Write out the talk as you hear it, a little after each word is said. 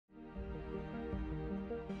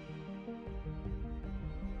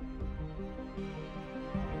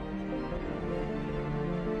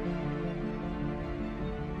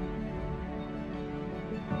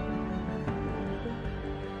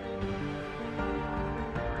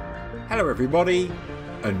Hello everybody,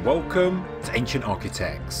 and welcome to Ancient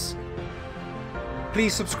Architects.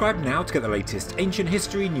 Please subscribe now to get the latest ancient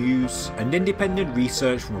history news and independent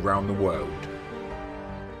research from around the world.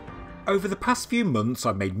 Over the past few months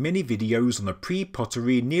I've made many videos on the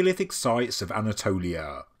pre-pottery Neolithic sites of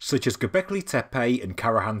Anatolia, such as Gobekli Tepe and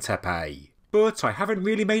Karahan Tepe, but I haven't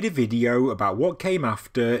really made a video about what came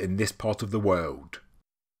after in this part of the world.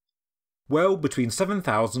 Well, between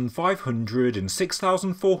 7,500 and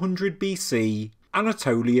 6,400 BC,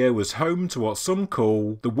 Anatolia was home to what some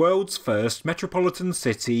call the world's first metropolitan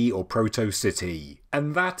city or proto-city,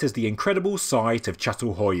 and that is the incredible site of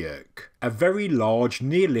Çatalhöyük, a very large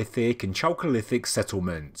Neolithic and Chalcolithic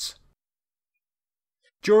settlement.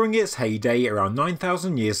 During its heyday around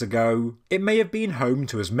 9,000 years ago, it may have been home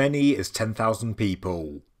to as many as 10,000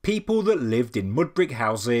 people. People that lived in mudbrick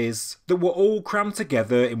houses that were all crammed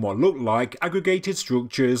together in what looked like aggregated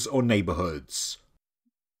structures or neighbourhoods.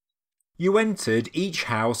 You entered each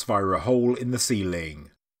house via a hole in the ceiling.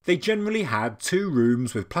 They generally had 2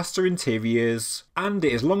 rooms with plaster interiors, and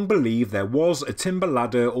it is long believed there was a timber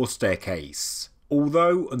ladder or staircase,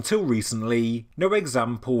 although until recently no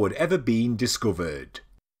example had ever been discovered.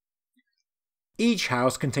 Each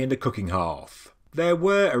house contained a cooking hearth. There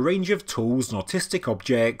were a range of tools and artistic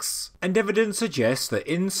objects, and evidence suggests that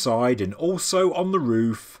inside and also on the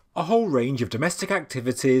roof, a whole range of domestic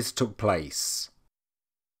activities took place.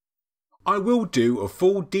 I will do a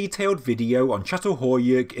full detailed video on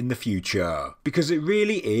Çatalhöyük in the future, because it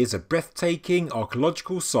really is a breathtaking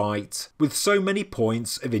archaeological site with so many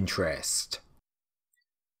points of interest.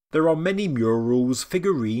 There are many murals,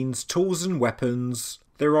 figurines, tools and weapons.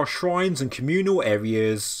 There are shrines and communal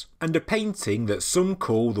areas, and a painting that some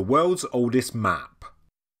call the world's oldest map.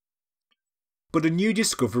 But a new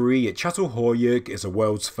discovery at Çatalhöyük is a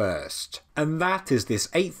world's first, and that is this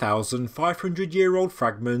 8,500-year-old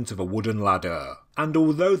fragment of a wooden ladder. And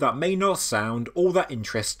although that may not sound all that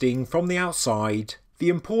interesting from the outside, the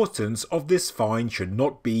importance of this find should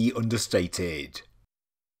not be understated.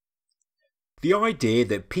 The idea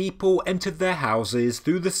that people entered their houses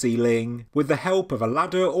through the ceiling with the help of a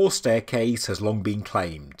ladder or staircase has long been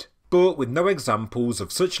claimed, but with no examples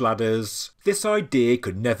of such ladders, this idea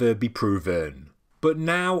could never be proven. But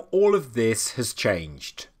now all of this has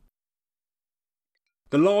changed.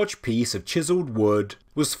 The large piece of chiselled wood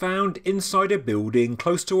was found inside a building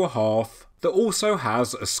close to a hearth that also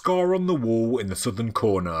has a scar on the wall in the southern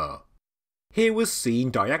corner. Here was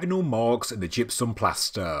seen diagonal marks in the gypsum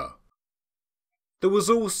plaster. There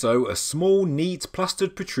was also a small, neat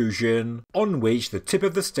plastered protrusion on which the tip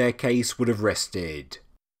of the staircase would have rested.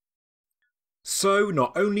 So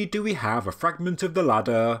not only do we have a fragment of the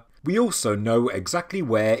ladder, we also know exactly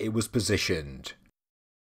where it was positioned.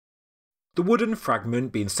 The wooden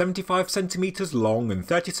fragment, being 75 cm long and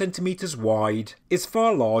 30 cm wide, is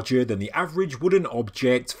far larger than the average wooden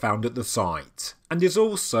object found at the site, and is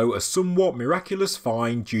also a somewhat miraculous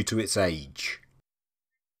find due to its age.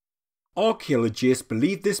 Archaeologists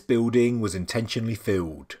believe this building was intentionally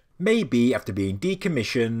filled, maybe after being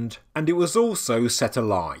decommissioned, and it was also set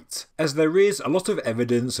alight, as there is a lot of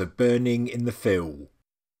evidence of burning in the fill.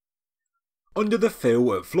 Under the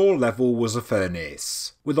fill at floor level was a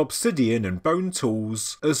furnace, with obsidian and bone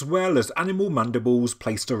tools as well as animal mandibles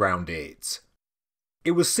placed around it.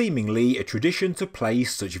 It was seemingly a tradition to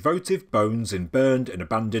place such votive bones in burned and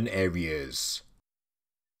abandoned areas.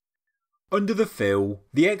 Under the fill,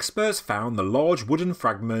 the experts found the large wooden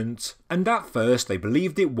fragment, and at first they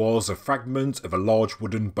believed it was a fragment of a large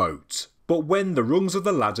wooden boat. But when the rungs of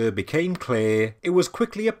the ladder became clear, it was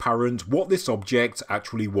quickly apparent what this object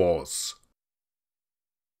actually was.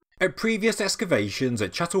 At previous excavations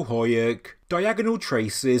at Çatalhöyük, diagonal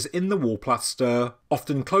traces in the wall plaster,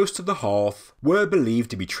 often close to the hearth, were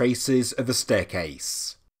believed to be traces of a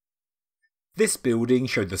staircase. This building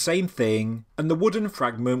showed the same thing, and the wooden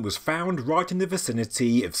fragment was found right in the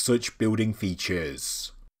vicinity of such building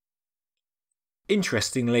features.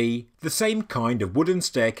 Interestingly, the same kind of wooden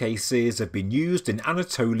staircases have been used in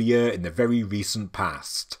Anatolia in the very recent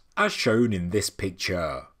past, as shown in this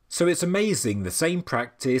picture. So it's amazing the same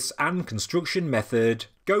practice and construction method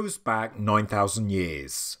goes back 9,000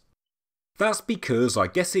 years. That's because I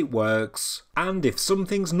guess it works, and if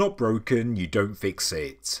something's not broken, you don't fix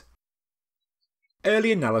it.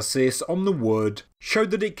 Early analysis on the wood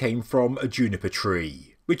showed that it came from a juniper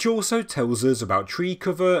tree, which also tells us about tree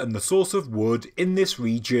cover and the source of wood in this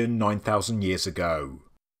region 9,000 years ago.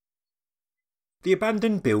 The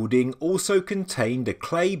abandoned building also contained a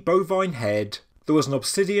clay bovine head, there was an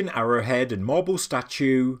obsidian arrowhead and marble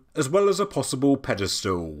statue, as well as a possible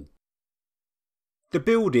pedestal. The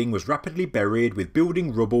building was rapidly buried with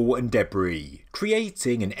building rubble and debris,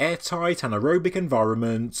 creating an airtight anaerobic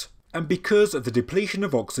environment, and because of the depletion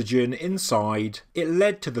of oxygen inside, it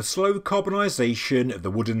led to the slow carbonisation of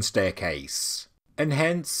the wooden staircase. And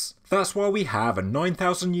hence, that's why we have a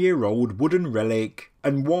 9,000-year-old wooden relic,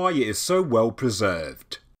 and why it is so well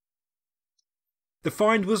preserved. The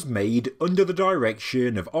find was made under the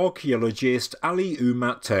direction of archaeologist Ali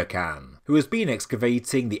Ummat Turkan, who has been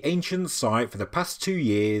excavating the ancient site for the past 2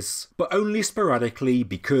 years, but only sporadically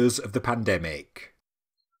because of the pandemic.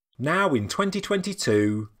 Now in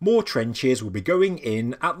 2022, more trenches will be going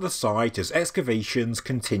in at the site as excavations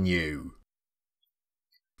continue.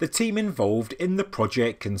 The team involved in the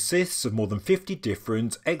project consists of more than 50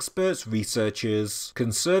 different experts, researchers,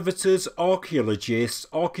 conservators, archaeologists,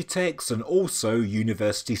 architects and also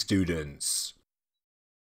university students.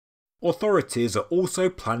 Authorities are also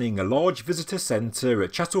planning a large visitor centre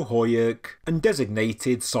at Çatalhöyük and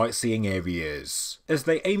designated sightseeing areas, as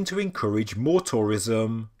they aim to encourage more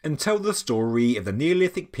tourism and tell the story of the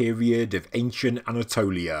Neolithic period of ancient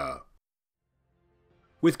Anatolia.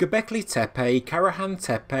 With Gobekli Tepe, Karahan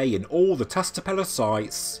Tepe and all the Tepe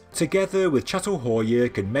sites, together with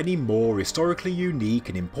Çatalhöyük and many more historically unique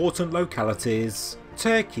and important localities,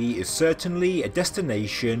 Turkey is certainly a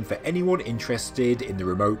destination for anyone interested in the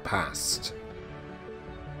remote past.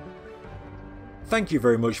 Thank you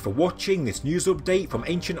very much for watching this news update from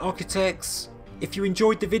Ancient Architects. If you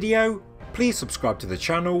enjoyed the video, please subscribe to the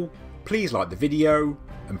channel, please like the video,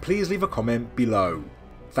 and please leave a comment below.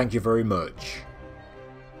 Thank you very much.